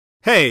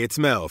Hey, it's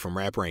Mel from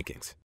Rap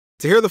Rankings.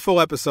 To hear the full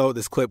episode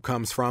this clip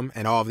comes from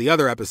and all of the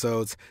other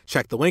episodes,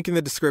 check the link in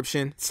the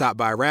description, stop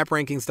by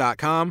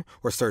raprankings.com,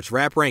 or search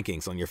Rap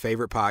Rankings on your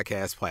favorite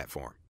podcast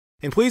platform.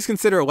 And please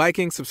consider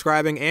liking,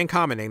 subscribing, and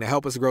commenting to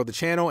help us grow the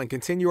channel and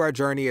continue our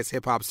journey as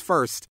hip-hop's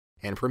first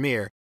and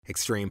premier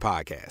extreme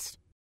podcast.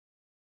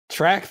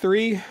 Track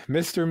 3,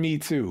 Mr. Me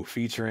Too,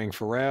 featuring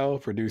Pharrell,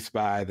 produced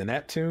by the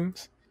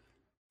Neptunes.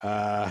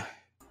 8-.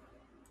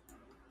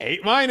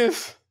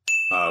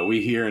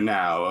 We here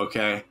now,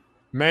 okay?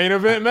 Main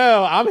event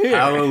Mel, I'm here.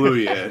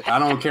 Hallelujah. I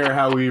don't care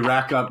how we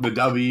rack up the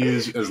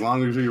W's as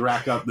long as we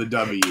rack up the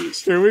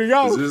W's. Here we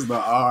go. This is the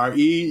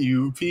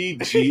REUPGANG.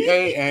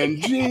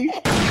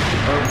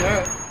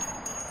 Okay.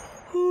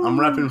 I'm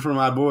repping for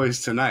my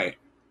boys tonight.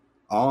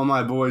 All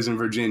my boys in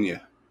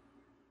Virginia.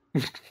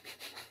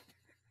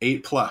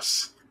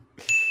 8+.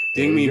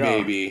 Ding Me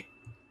Baby.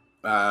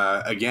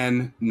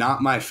 Again,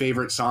 not my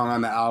favorite song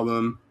on the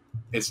album.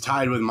 It's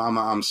tied with Mama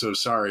I'm So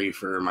Sorry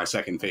for my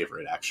second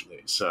favorite,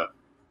 actually. So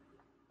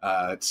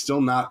it's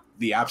still not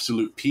the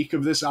absolute peak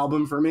of this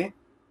album for me,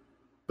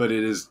 but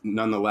it is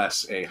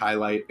nonetheless a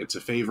highlight. It's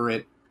a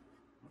favorite.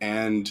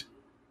 And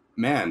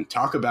man,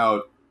 talk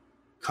about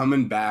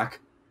coming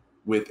back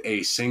with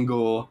a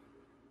single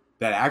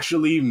that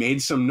actually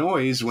made some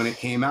noise when it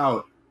came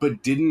out,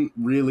 but didn't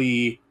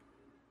really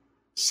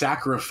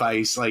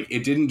sacrifice, like,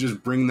 it didn't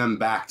just bring them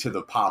back to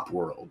the pop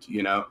world,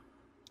 you know,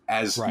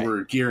 as right.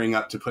 We're gearing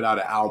up to put out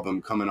an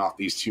album coming off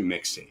these 2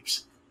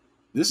 mixtapes.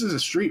 This is a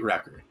street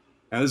record.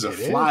 Now, this is a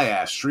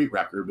fly-ass street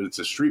record, but it's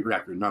a street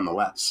record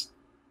nonetheless.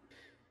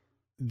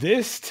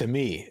 This, to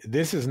me,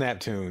 this is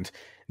Neptunes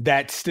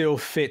that still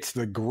fits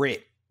the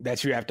grit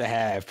that you have to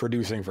have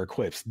producing for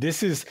Clipse.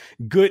 This is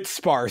good,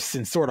 sparse,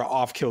 and sort of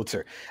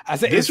off-kilter. I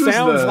say it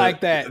sounds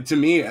like that. To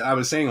me, I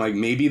was saying, like,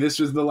 maybe this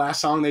was the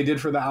last song they did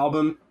for the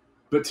album,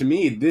 but to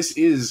me, this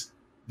is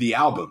the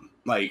album.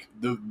 Like,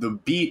 the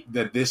beat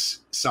that this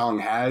song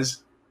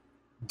has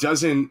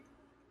doesn't,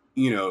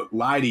 you know,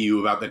 lie to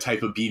you about the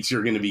type of beats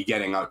you're going to be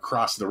getting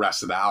across the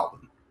rest of the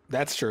album.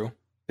 That's true.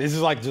 This is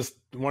like just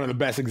one of the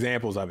best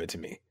examples of it to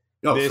me.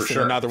 Oh, this for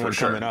sure. Another one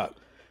coming up.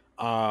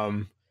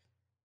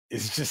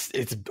 It's just,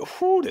 it's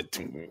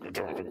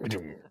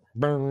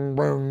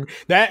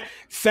that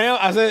sound.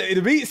 I said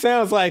the beat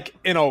sounds like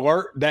an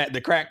alert that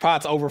the crack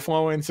pot's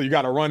overflowing, so you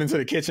got to run into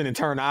the kitchen and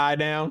turn the eye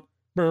down.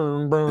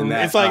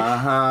 It's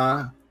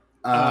like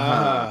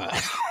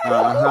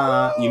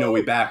You know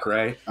we back,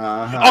 right?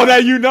 Oh, now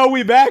you know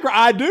we back.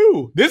 I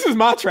do. This is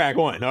my track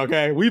 1.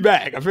 Okay, we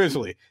back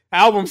officially.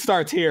 Album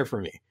starts here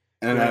for me.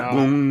 And that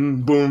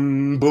boom,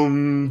 boom,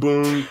 boom,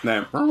 boom.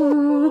 That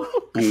boom,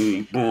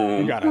 boom.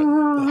 You got a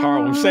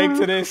Harlem Shake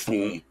to this.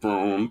 Boom,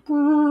 boom,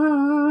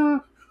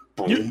 boom,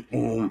 boom,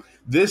 boom.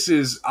 This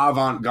is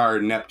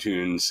avant-garde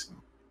Neptunes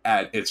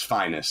at its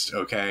finest.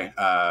 Okay,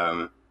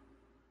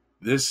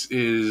 this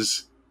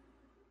is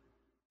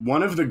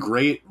one of the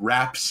great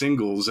rap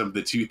singles of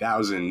the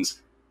 2000s,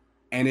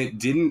 and it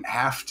didn't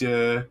have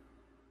to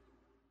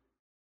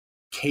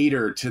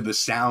cater to the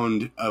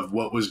sound of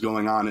what was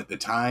going on at the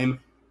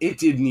time. It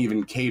didn't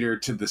even cater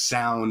to the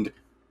sound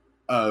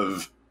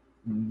of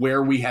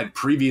where we had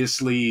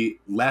previously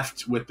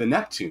left with the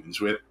Neptunes,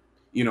 with,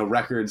 you know,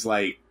 records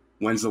like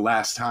When's the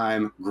Last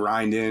Time,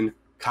 Grindin',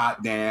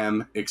 Cot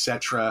Damn,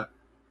 etc.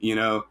 You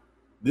know,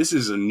 this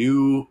is a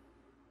new,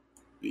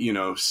 you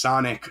know,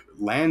 sonic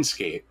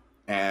landscape.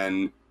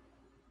 And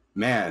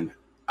man,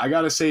 I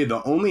gotta say,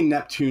 the only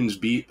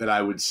Neptunes beat that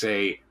I would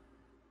say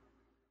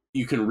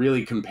you can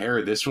really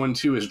compare this one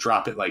to is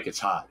Drop It Like It's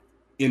Hot,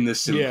 in the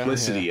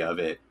simplicity of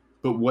it,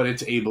 but what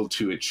it's able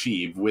to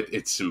achieve with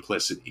its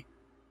simplicity.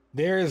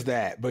 There is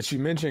that, but you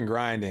mentioned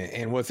grinding,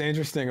 and what's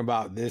interesting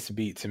about this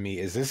beat to me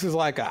is this is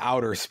like an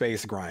outer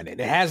space grinding.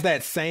 It has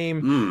that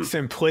same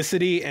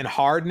simplicity and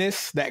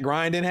hardness that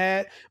grinding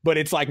had, but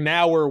it's like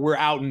now we're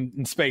out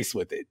in space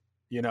with it.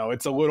 You know,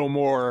 it's a little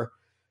more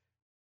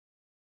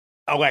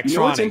electronic. You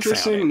know what's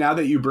interesting sounding. Now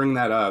that you bring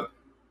that up,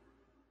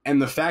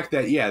 and the fact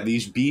that, yeah,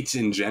 these beats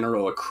in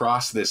general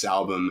across this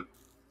album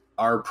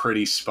are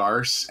pretty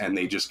sparse, and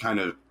they just kind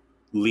of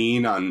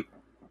lean on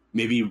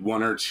maybe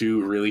 1 or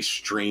 2 really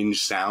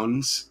strange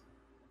sounds.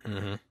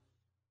 Mm-hmm.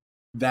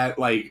 That,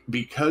 like,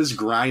 because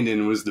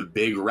Grindin' was the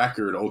big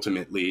record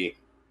ultimately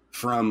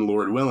from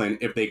Lord Willin',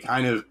 if they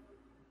kind of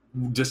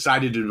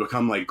decided to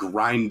become like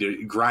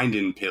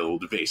grindin'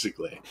 pilled,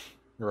 basically.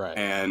 Right.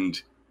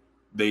 And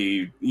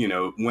they, you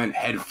know, went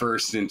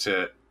headfirst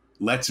into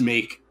let's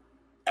make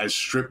as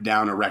stripped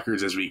down a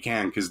records as we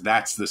can, because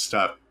that's the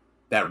stuff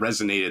that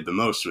resonated the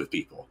most with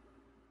people.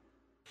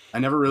 I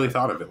never really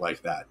thought of it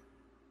like that.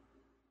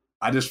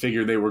 I just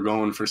figured they were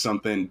going for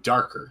something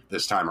darker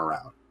this time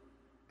around.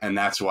 And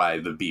that's why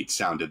the beat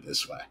sounded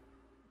this way.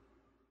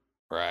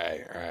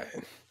 Right.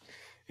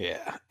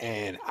 Yeah.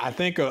 And I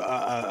think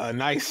a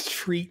nice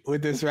treat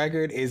with this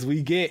record is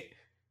we get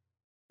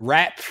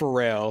Rap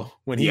Pharrell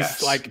when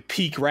he's like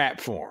peak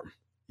rap form,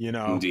 you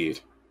know? Indeed.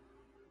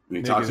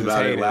 We talked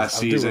about it last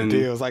season. I'm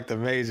doing deals like the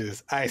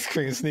majors. Ice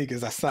cream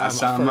sneakers. I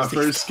signed my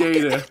first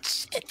skater.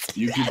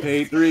 You can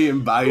pay $3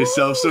 and buy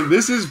yourself some.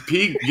 This is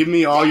peak. Give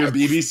me all your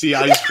BBC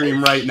ice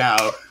cream right now.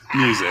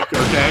 Music,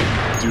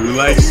 okay? Do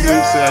like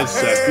Snoop says,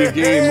 step your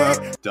game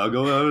up.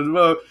 Double of the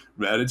boat,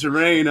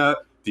 Mediterranean.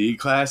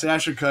 D-class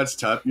Asher cuts,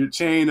 tuck your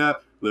chain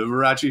up.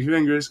 Liberace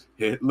fingers,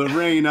 hit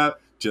Lorraine up.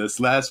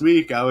 Just last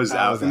week, I was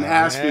out in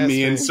Aspen,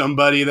 me and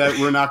somebody that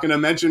we're not going to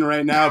mention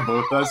right now,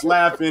 both us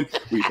laughing.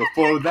 Week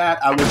before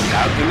that, I was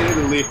out in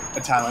Italy.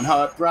 Italian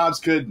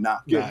heartthrobs could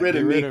not get rid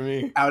of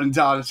me. Out in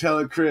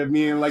Donatella crib,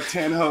 me and like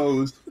 10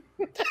 hoes.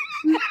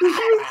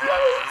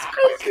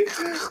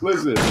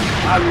 Listen,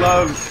 I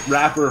love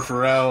rapper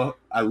Pharrell.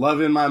 I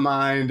love In My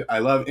Mind. I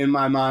love In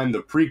My Mind,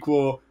 the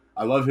prequel.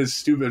 I love his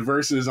stupid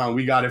verses on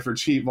We Got It For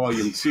Cheap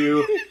Volume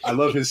 2. I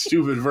love his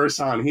stupid verse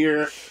on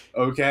here,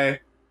 okay?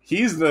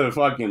 He's the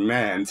fucking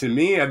man. To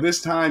me, at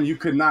this time, you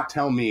could not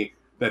tell me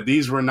that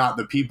these were not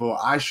the people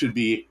I should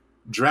be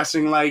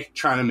dressing like,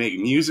 trying to make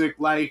music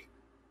like.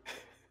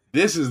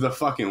 This is the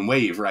fucking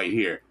wave right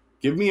here.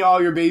 Give me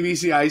all your Baby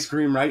C ice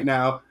cream right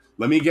now.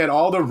 Let me get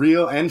all the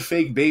real and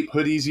fake Bape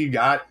hoodies you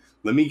got.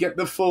 Let me get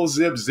the full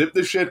zip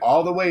the shit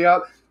all the way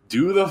up.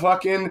 Do the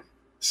fucking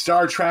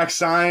Star Trek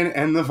sign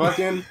and the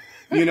fucking,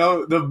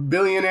 the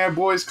Billionaire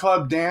Boys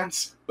Club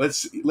dance.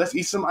 Let's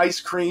eat some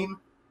ice cream.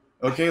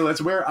 Okay, let's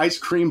wear ice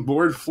cream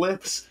board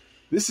flips.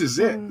 This is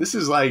it. This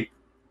is the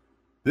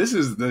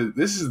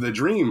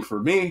dream for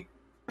me.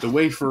 The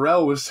way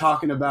Pharrell was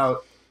talking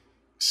about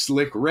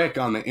Slick Rick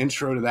on the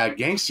intro to that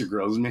Gangsta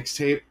Girls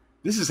mixtape.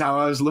 This is how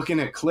I was looking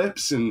at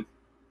Clipse and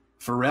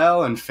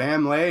Pharrell and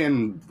Famlay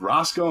and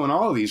Roscoe and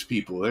all of these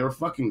people. They were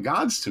fucking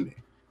gods to me.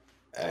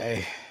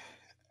 Hey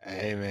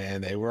man,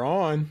 they were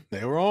on,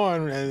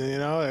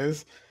 and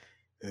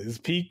it's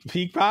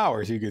peak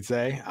powers, you could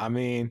say. I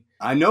mean,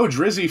 I know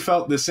Drizzy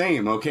felt the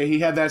same. Okay, he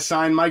had that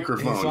signed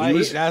microphone.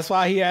 That's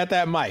why he had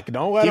that mic.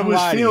 Don't let him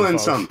lie to you, He was feeling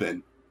folks.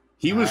 something.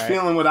 He was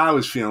feeling what I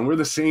was feeling. We're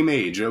the same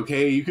age.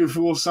 Okay, you can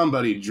fool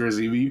somebody,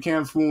 Drizzy, but you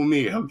can't fool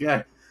me.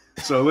 Okay,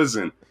 so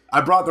listen,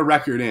 I brought the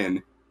record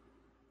in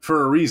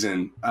for a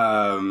reason.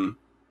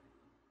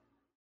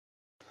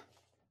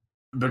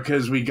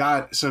 Because we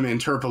got some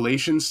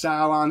interpolation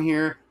style on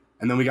here,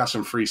 and then we got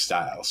some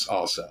freestyles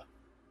also.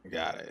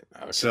 Got it.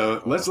 Okay, so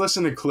cool. Let's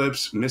listen to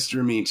Clipse,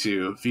 Mr. Me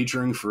Too,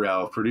 featuring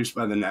Pharrell, produced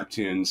by the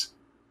Neptunes.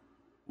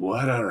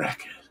 What a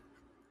record.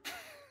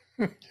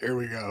 Here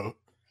we go.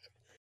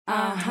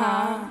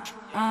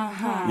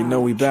 You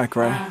know we back,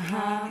 right?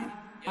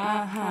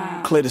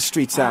 Clear the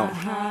streets out.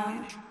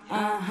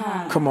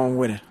 Come on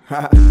with it.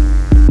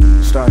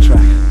 Star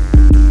Trek.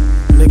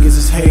 Niggas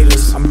is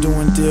haters, I'm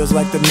doing deals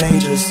like the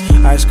majors.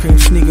 Ice cream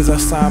sneakers, I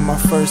signed my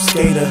first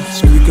skater.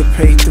 You could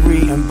pay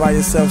 $3 and buy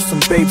yourself some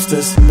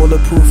Bapesters.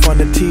 Bulletproof on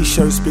the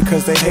t-shirts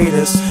because they hate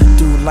us.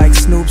 Dude like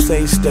Snoop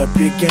say, step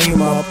your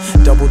game up.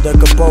 Double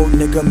decker boat,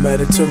 nigga,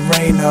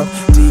 Mediterranean up.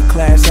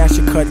 D-class,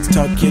 Asher cuts,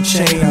 tuck your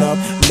chain up.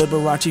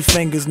 Liberace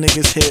fingers,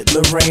 niggas hit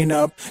Lorraine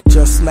up.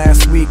 Just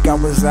last week I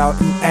was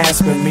out in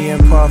Aspen. Me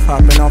and Puff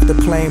hopping off the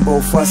plane,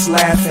 both us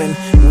laughing.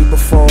 Week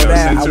before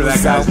that I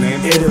was out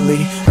in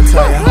Italy.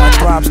 Italian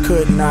heartthrobs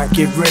could not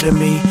get rid of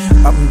me.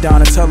 Up and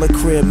down a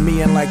crib,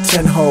 me and like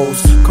 10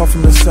 hoes. Call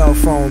from the cell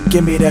phone,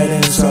 give me that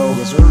info.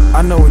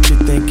 I know what you're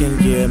thinking,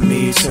 yeah,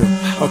 me too.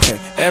 Okay,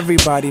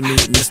 everybody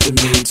meet Mr.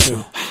 Me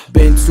Too.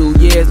 Been 2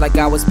 years like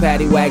I was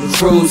paddy wagon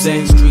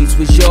cruising. Streets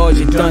was yours,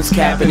 you dunce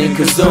capping and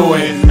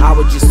kazooing. I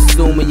was just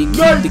assuming you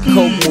keep the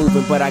coke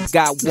moving, but I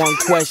got one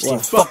question.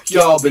 Fuck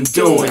y'all been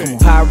doing?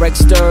 Pyrex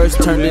stirs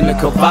turned into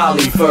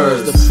Cavalli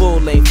furs. The full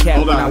length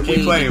cap when I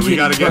keep playing. We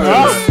gotta get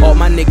to all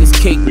my niggas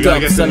caked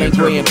up, selling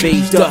gray and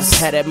beige dust.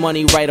 Had that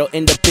money right or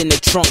end up in the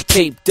trunk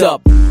taped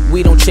up.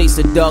 We don't chase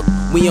a duck,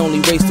 we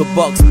only race for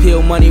bucks.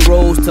 Peel money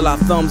rolls till our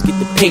thumbs get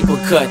the paper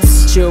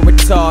cuts. Chill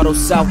retardo,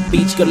 South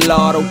Beach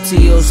Gallardo.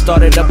 Teal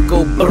started up,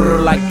 go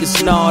brrr like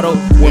it's Nardo.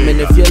 Woman,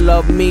 if you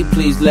love me,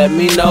 please let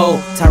me know.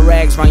 Tie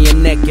rags round your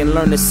neck and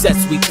learn the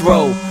sets we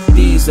throw.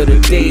 These are the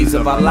days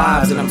of our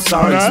lives, and I'm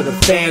sorry to the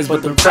fans,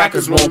 but the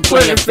crackers won't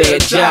play a fair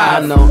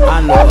job.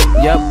 I know,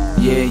 yep,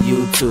 yeah,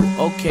 you too.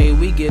 Okay,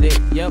 we get it,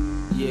 yep,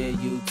 yeah,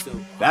 you too.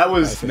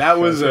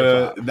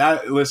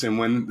 Listen,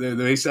 when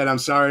they said I'm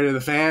sorry to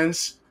the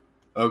fans,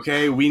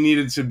 okay, we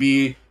needed to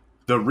be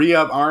the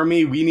re-up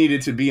army. We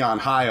needed to be on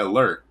high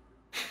alert.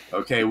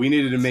 Okay, we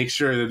needed to make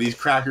sure that these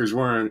crackers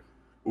were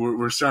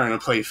starting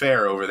to play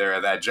fair over there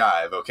at that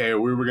jive. Okay, or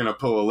we were gonna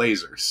pull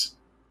lasers.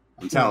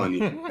 I'm telling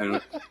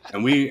you,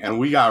 and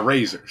we got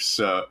razors,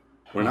 so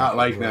we're not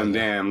like them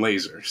damn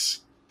lasers.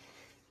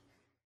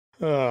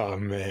 Oh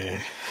man!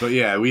 But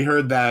yeah, we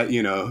heard that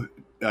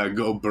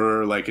go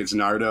burr like it's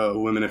Nardo.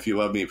 Women, if you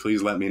love me,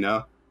 please let me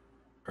know.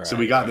 Right, so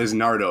we got this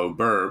Nardo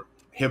burr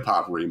hip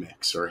hop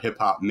remix or hip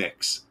hop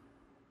mix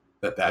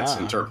that's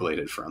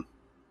interpolated from.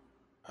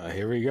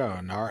 Here we go.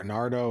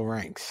 Nardo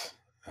ranks.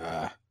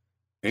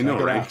 Ain't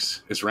no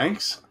ranks. It's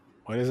ranks.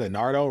 What is it?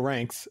 Nardo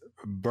ranks.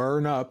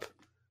 Burn up.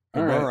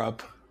 Burr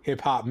up.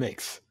 Hip hop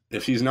mix.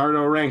 If he's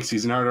Nardo ranks,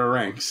 he's Nardo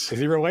ranks. Is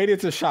he related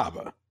to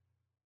Shaba?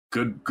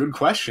 Good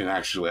question,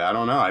 actually. I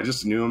don't know. I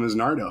just knew him as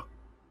Nardo.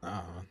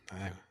 Oh,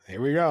 here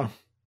we go.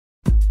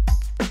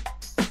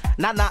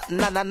 Nardo.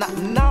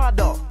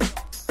 Nardo.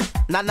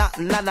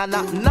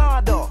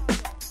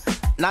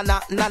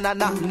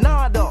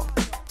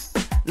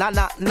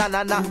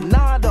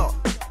 Nardo.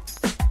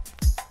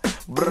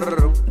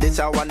 Brr, this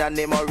a one that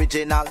name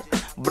original.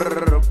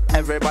 Brr,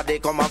 everybody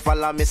come and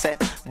follow me say.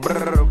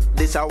 Brr,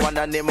 this a one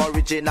that name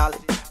original.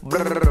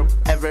 Brr,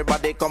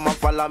 everybody come and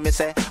follow me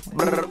say.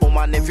 Brr,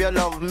 woman, if you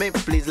love me,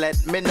 please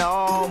let me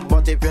know.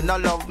 But if you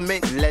not love me,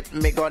 let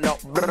me go now.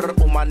 Brr,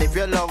 woman, if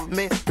you love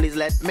me, please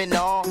let me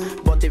know.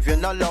 But if you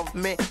not love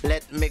me,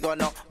 let me go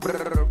now.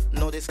 Brr,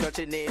 know this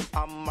country name,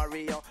 I'm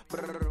Mario.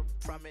 Brr,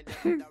 from me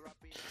the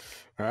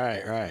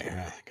Right,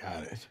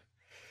 got it.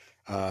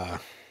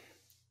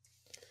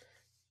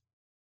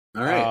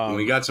 All right,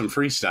 we got some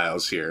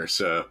freestyles here.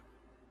 So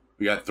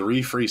we got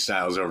 3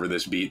 freestyles over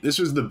this beat. This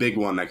was the big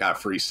one that got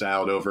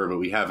freestyled over, but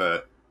we have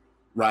a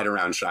Ride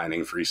Around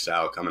Shining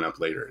freestyle coming up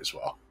later as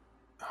well.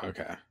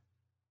 Okay.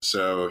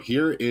 So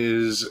here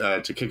is,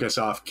 to kick us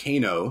off,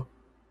 Kano,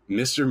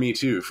 Mr. Me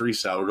Too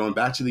freestyle. We're going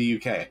back to the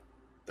UK.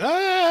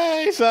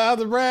 Hey, shout out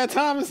to Brad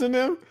Thomas and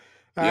them.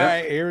 All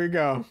right, here we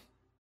go.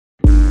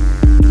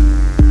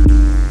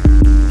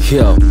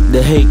 Yo,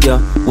 they hate ya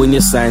when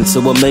you sign to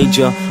a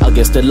major. I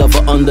guess they love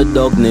a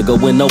underdog nigga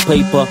with no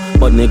paper,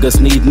 but niggas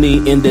need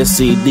me in their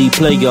CD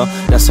player.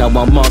 That's how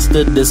I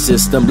mastered the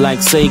system like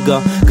Sega.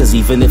 Cause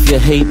even if you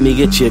hate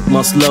me, a chick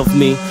must love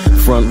me.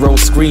 Front row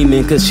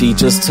screaming cause she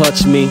just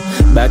touched me.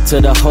 Back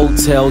to the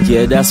hotel,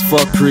 yeah, that's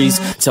fuckeries.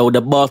 Tell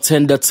the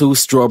bartender 2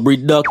 strawberry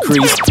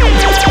duckeries.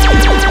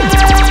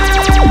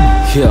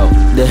 Yo,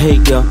 they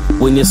hate ya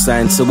when you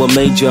sign to a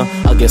major.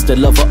 I guess they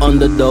love a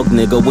underdog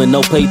nigga with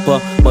no paper,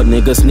 but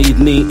niggas need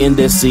me in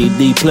their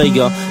CD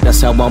player.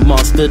 That's how I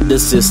mastered the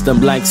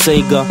system like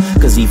Sega.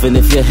 Cause even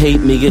if you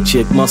hate me, a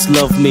chick must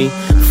love me.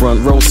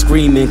 Front row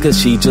screaming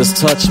cause she just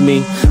touched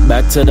me.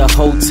 Back to the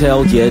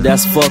hotel, yeah,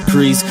 that's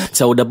fuckeries.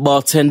 Tell the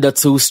bartender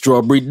 2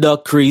 strawberry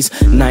duckeries.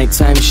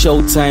 Nighttime,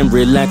 showtime,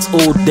 relax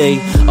all day.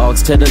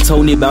 Ask Ted and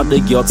Tony about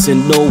the yachts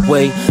in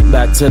Norway.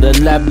 Back to the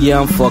lab,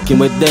 yeah, I'm fucking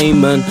with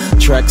Damon.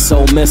 Track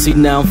so messy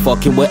now, I'm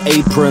fucking with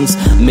aprons.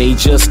 May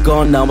just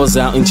gone, I was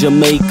out in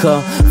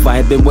Jamaica.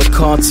 Vibing with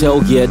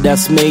Cartel, yeah,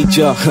 that's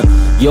major.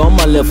 You're on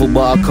my level,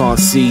 but I can't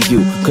see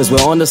you. Cause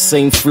we're on the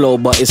same floor,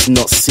 but it's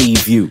not sea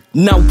view.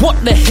 Now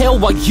what the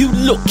hell are you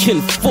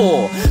looking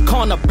for?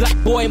 Can't a black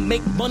boy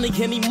make money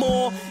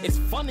anymore? It's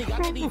funny, I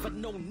didn't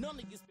even know none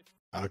of this.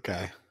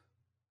 Okay.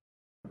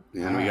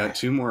 And we got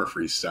 2 more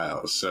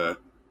freestyles.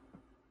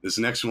 This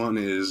next one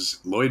is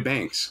Lloyd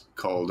Banks,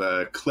 called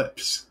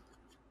Clipse.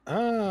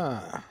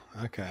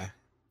 Okay.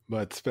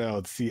 But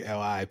spelled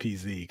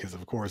CLIPZ, because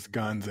of course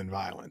guns and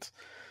violence.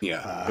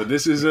 Yeah, but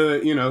this is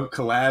a,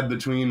 collab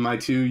between my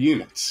 2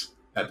 units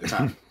at the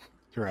time.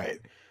 Right.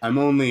 I'm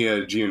only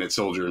a unit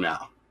soldier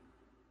now.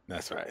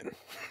 That's right.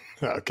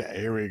 Okay,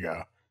 here we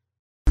go.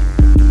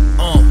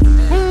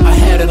 I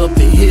had it up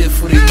to here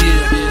for the year.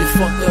 You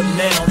fucked up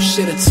now,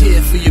 shed a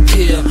tear for your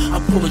peer. I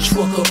pull a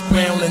truck up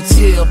round and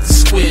tear up the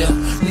square.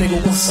 Nigga,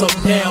 what's up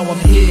now? I'm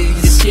here,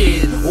 you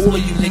scared. All of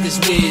you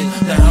niggas weird.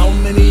 Now how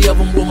many of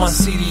them will my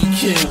CD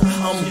kill?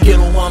 I'm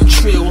ghetto, I'm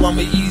trill, I'm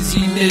an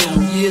easy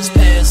meal. Years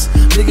pass,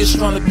 niggas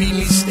trying to beat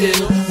me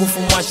still. Went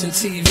from watching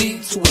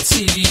TV to a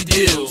TV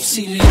deal.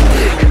 See me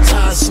ill,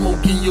 tired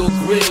smoking your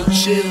grill,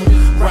 chill.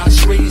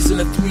 Rocks raised in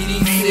a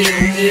 3D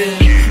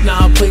field, yeah.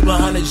 Now I play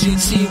behind the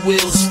GT wheel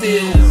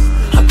still.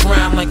 I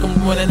grind like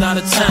I'm running out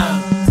of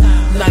time.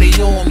 Now they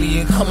on me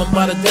and coming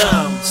by the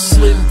dime.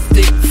 Slim,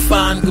 thick,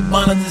 fine,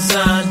 Gabbana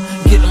design.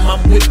 Getting my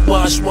whip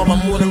washed while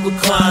I'm on the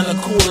recline. A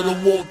quarter to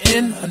walk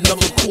in,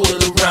 another quarter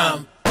to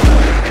rhyme.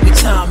 Your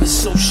time is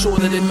so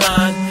shorter than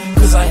mine.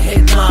 Cause I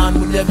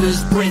headline whenever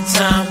it's bread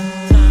time.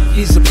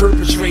 He's a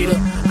perpetrator.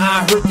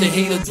 I hurt the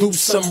hater. Do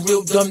something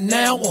real dumb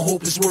now. I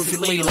hope it's worth it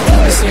later.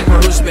 This ain't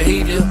rehearsed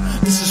behavior.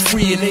 This is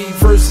free and A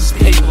versus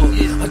paper.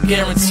 I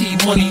guarantee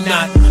money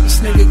not. This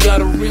nigga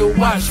got a real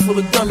watch full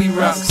of dummy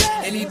rocks.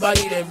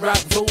 Anybody that rock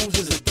those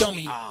is a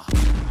dummy.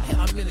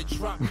 I'm in a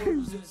drop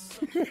roses.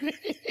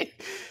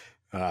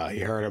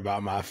 You heard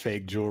about my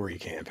fake jewelry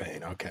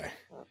campaign. Okay.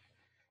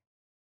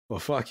 Well,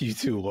 fuck you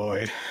too,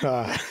 Lloyd.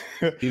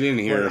 You didn't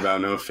hear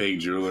about no fake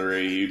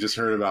jewelry. You just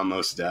heard about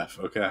Mos Def,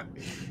 okay?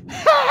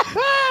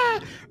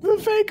 The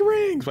fake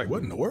rings. Like,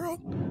 what in the world?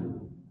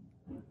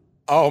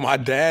 Oh, my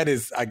dad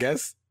is, I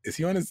guess, is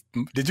he on his,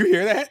 did you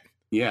hear that?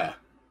 Yeah.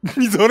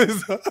 He's on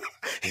his,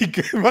 he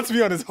must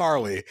be on his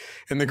Harley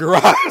in the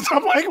garage.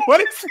 I'm like, what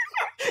is,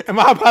 am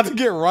I about to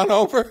get run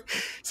over?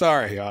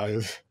 Sorry,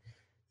 y'all.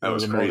 That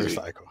was a crazy.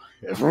 motorcycle.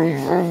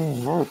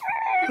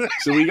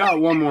 So we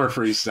got one more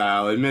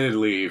freestyle,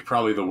 admittedly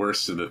probably the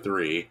worst of the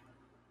 3.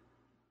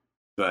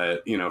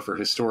 But, for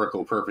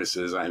historical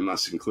purposes, I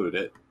must include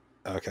it.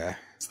 Okay.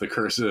 It's the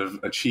curse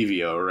of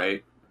Achivio,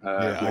 right?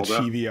 Yeah,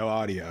 Achivio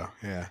audio,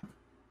 yeah.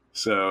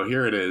 So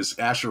here it is,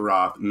 Asher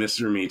Roth,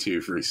 Mr. Me Too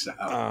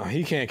freestyle.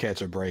 He can't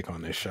catch a break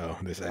on this show,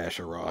 this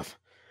Asher Roth.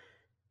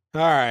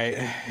 All right,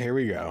 here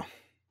we go.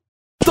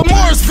 The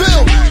more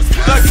Morrisville.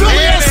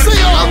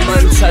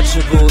 I'm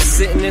untouchable,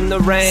 sitting in the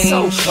rain,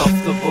 so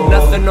comfortable.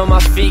 Nothing on my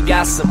feet,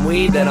 got some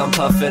weed that I'm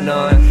puffing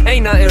on.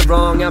 Ain't nothing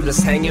wrong, I'm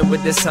just hanging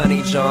with this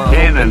honey John.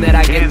 Hoping that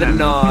I get the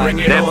nod. Bring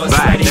it on,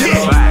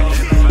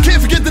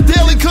 Can't forget the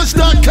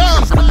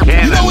dailykush.com.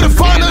 You know where to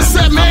find us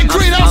at, man.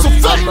 Greenhouse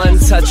Effect. I'm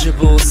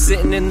untouchable,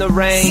 sitting in the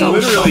rain. So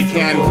literally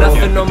can.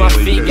 Nothing on my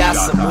feet, got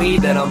some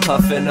weed that I'm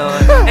puffing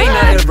on. Ain't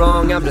nothing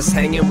wrong, I'm just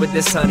hanging with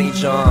this honey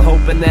John.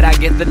 Hoping that I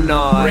get the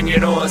nod. Bring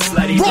it on,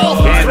 slutty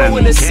dog.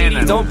 Throwing the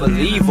CD, don't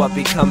believe what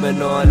be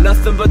coming on.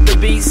 Nothing but the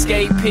beat,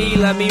 skate P,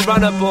 let me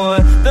run up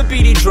on. The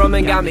beady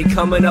drumming got me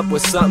coming up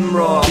with something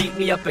raw. Beat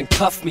me up and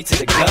cuff me to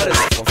the gutters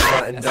if I'm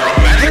frontin' dog.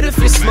 But if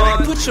you're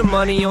smart, put your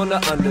money on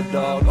the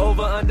underdog.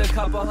 Over, under,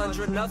 couple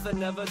hundred, nothing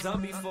never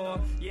done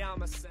before. Yeah,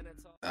 I'm a senator.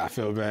 I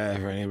feel bad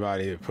for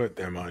anybody who put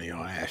their money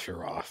on Asher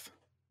Roth.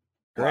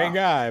 Great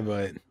guy,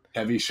 but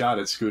heavy shot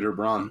at Scooter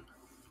Braun.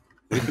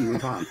 We can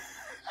move on.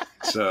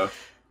 So,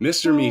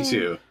 Mr. Me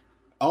Too.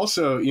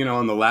 Also, you know,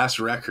 on the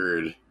last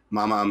record,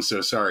 Mama, I'm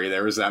So Sorry,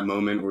 there was that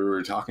moment where we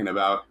were talking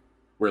about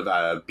where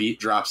the beat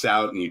drops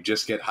out and you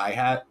just get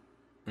hi-hat.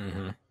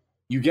 Mm-hmm.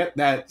 You get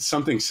that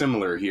something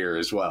similar here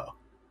as well,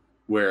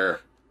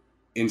 where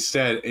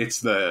instead it's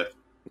the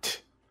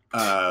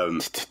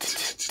want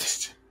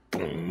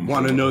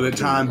to know the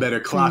time, better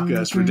clock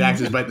us.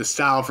 Redactors bite the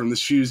style from the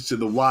shoes to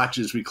the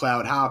watches. We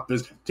cloud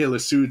hoppers, tailor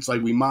suits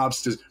like we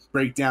mobsters.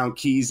 Break down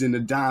keys into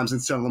dimes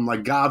and sell them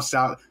like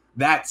gobstop.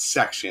 That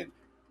section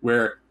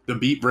where the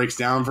beat breaks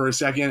down for a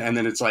second and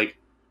then it's like,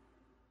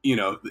 you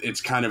know, it's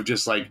kind of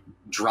just like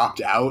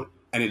dropped out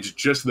and it's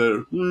just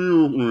the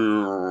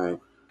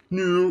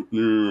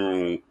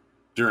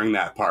during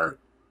that part.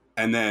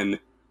 And then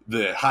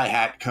the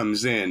hi-hat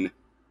comes in.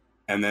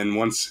 And then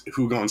once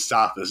Who Gon'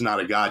 Stop Us,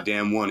 not a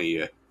goddamn one of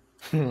you,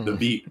 the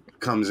beat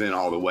comes in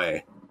all the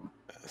way.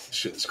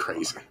 Shit's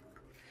crazy.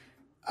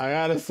 I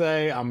gotta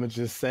say, I'm gonna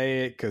just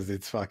say it because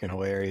it's fucking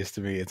hilarious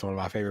to me. It's one of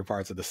my favorite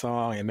parts of the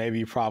song. It may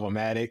be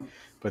problematic,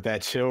 but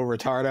that chill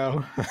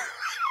retardo.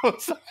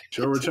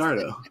 Chill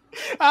retardo.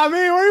 I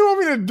mean, what do you want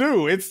me to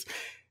do?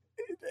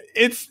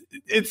 It's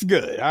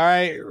good. All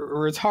right.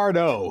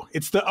 Retardo.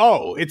 It's the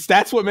O.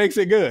 That's what makes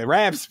it good.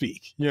 Rap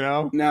speak, you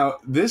know? Now,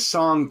 this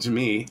song to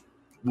me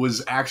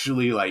was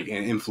actually like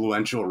an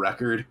influential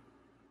record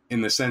in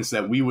the sense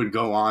that we would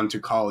go on to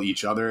call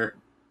each other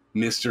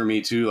Mr.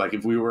 Me Too. Like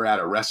if we were at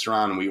a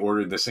restaurant and we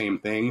ordered the same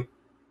thing,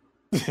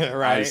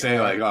 right? I'd say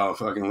like, oh,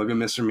 fucking look at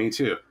Mr. Me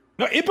Too.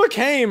 No, it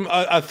became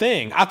a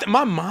thing.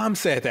 My mom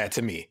said that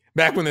to me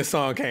back when this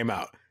song came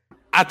out.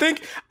 I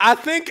think I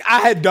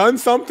had done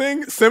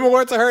something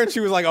similar to her and she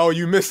was like, oh,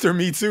 you Mr.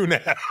 Me Too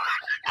now.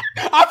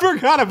 I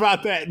forgot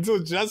about that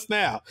until just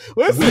now.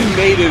 Listen. We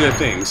made it a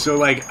thing. So,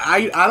 like,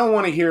 I don't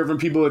want to hear from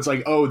people it's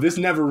like, oh, this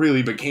never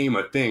really became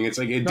a thing. It's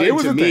like, it did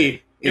to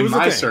me in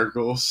my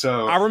circle.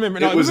 So, I remember.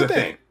 No, it was a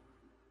thing.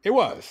 It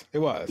was. You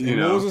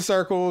know? Rules of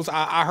circles.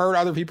 I heard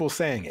other people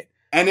saying it.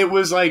 And it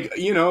was like,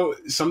 you know,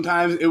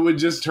 sometimes it would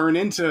just turn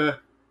into,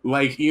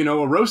 like, you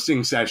know, a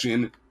roasting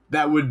session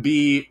that would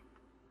be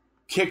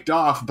kicked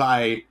off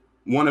by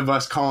one of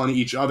us calling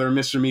each other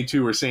Mr. Me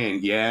Too or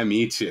saying, yeah,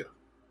 me too.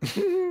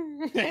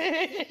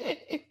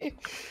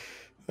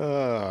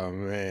 Oh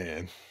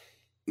man,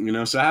 you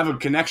know, so I have a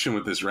connection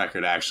with this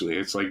record. Actually,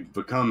 it's like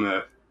become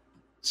a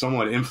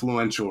somewhat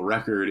influential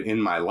record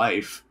in my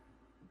life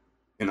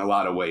in a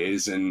lot of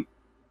ways. And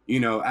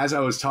you know, as I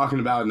was talking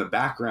about in the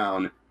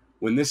background,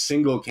 when this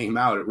single came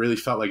out, it really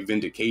felt like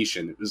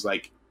vindication. It was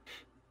like,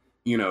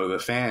 you know, the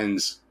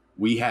fans,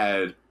 we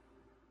had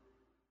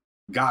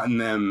gotten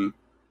them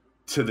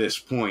to this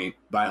point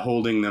by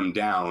holding them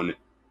down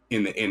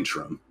in the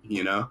interim,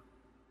 you know?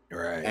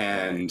 Right.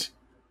 And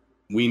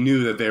we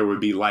knew that there would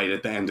be light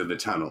at the end of the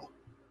tunnel,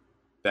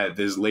 that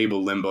this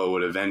label limbo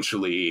would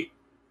eventually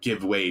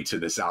give way to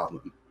this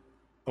album.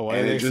 What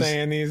are they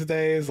saying these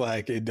days?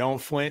 Like, it don't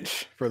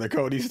flinch for the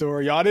Cody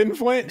story. Y'all didn't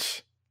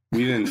flinch.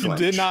 We didn't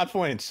flinch. You did not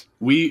flinch.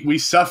 We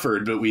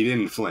suffered, but we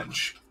didn't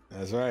flinch.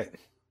 That's right.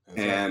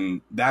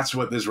 That's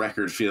what this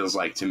record feels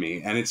like to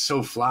me. And it's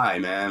so fly,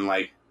 man.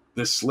 Like,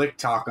 the slick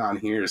talk on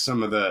here is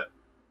some of the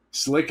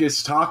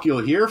slickest talk you'll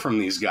hear from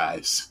these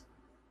guys.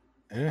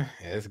 Yeah,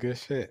 it's good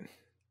shit.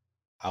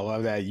 I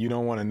love that. You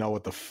don't want to know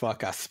what the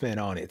fuck I spent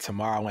on it.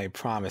 Tomorrow ain't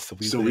promised.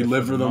 So we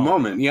live for the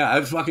moment. Yeah, I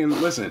fucking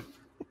listen.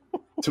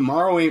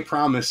 Tomorrow ain't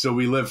promised, so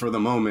we live for the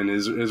moment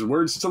is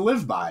words to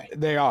live by.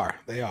 They are.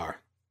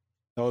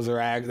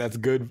 That's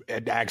good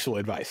actual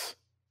advice.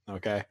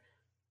 Okay.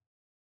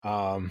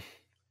 I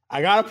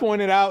gotta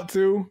point it out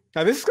too.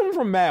 Now this is coming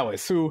from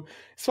Malice, who,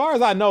 as far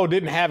as I know,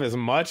 didn't have as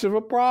much of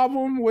a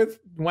problem with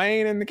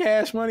Wayne and the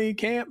Cash Money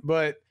camp,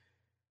 but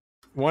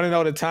want to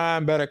know the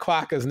time, better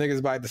clock us,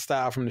 niggas bite the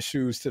style from the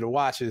shoes to the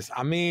watches.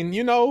 I mean,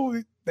 you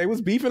know, they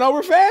was beefing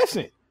over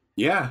fashion.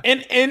 Yeah.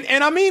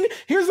 And I mean,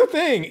 here's the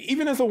thing.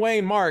 Even as a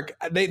Wayne Mark,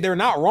 they're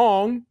not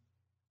wrong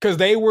because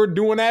they were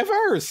doing that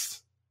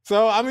first.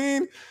 So, I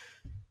mean...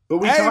 But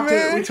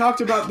we talked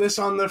about this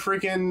on the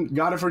freaking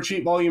Got It For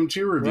Cheap Volume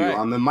 2 review, right,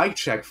 on the Mic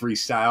Check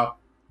freestyle.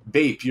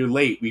 Bape, you're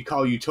late. We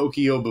call you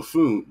Tokyo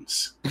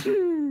buffoons.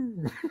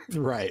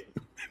 Right.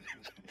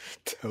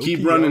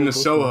 Keep running to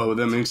Soho,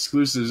 them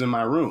exclusives in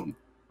my room.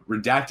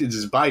 Redacted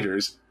as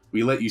biters.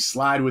 We let you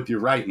slide with your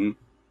writing.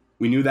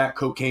 We knew that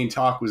cocaine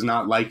talk was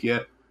not like you,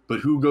 but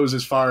who goes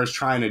as far as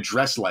trying to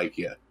dress like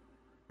you?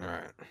 All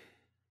right.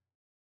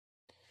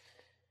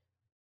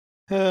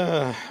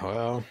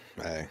 Well,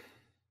 hey.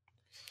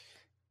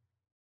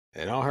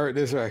 It don't hurt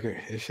this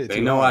record. This shit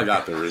They know hard. I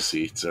got the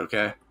receipts,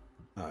 okay?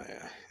 Oh,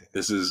 yeah.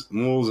 This is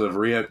Moulz of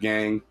Re-Up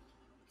Gang,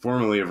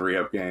 formerly of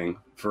Re-Up Gang,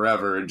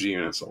 forever a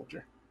G-Unit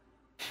soldier.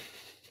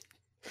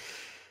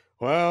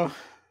 Well,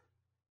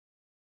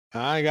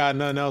 I ain't got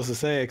nothing else to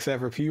say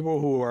except for people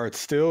who are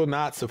still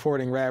not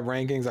supporting Rap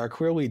Rankings are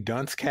clearly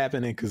dunce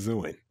capping and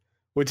kazooing,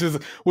 which is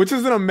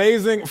an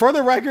amazing. For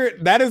the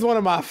record, that is one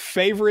of my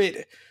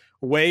favorite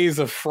ways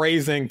of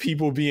phrasing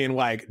people being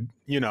like,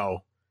 you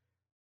know,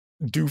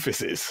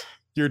 doofuses.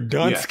 You're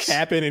dunce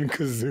capping and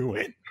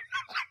kazooing.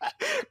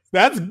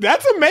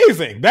 That's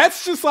amazing.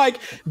 That's just like,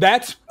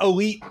 that's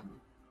elite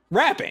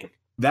rapping.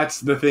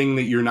 That's the thing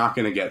that you're not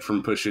going to get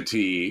from Pusha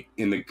T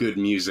in the good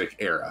music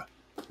era.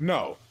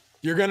 No,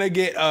 you're going to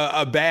get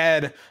a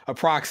bad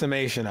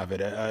approximation of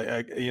it,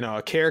 a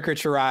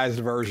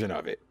caricaturized version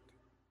of it.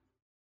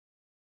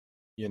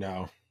 You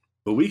know.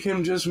 But we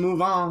can just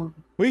move on.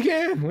 We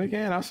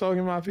can. I'll soak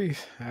in my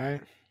piece. All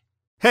right.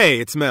 Hey,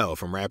 it's Mel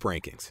from Rap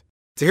Rankings.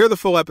 To hear the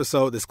full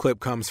episode this clip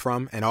comes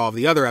from and all of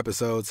the other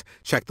episodes,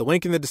 check the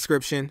link in the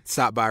description,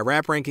 stop by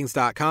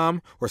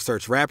raprankings.com, or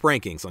search Rap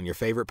Rankings on your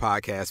favorite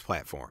podcast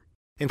platform.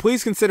 And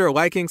please consider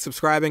liking,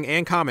 subscribing,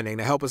 and commenting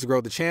to help us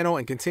grow the channel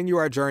and continue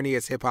our journey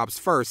as hip-hop's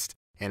first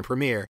and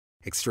premier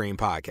extreme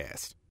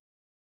podcast.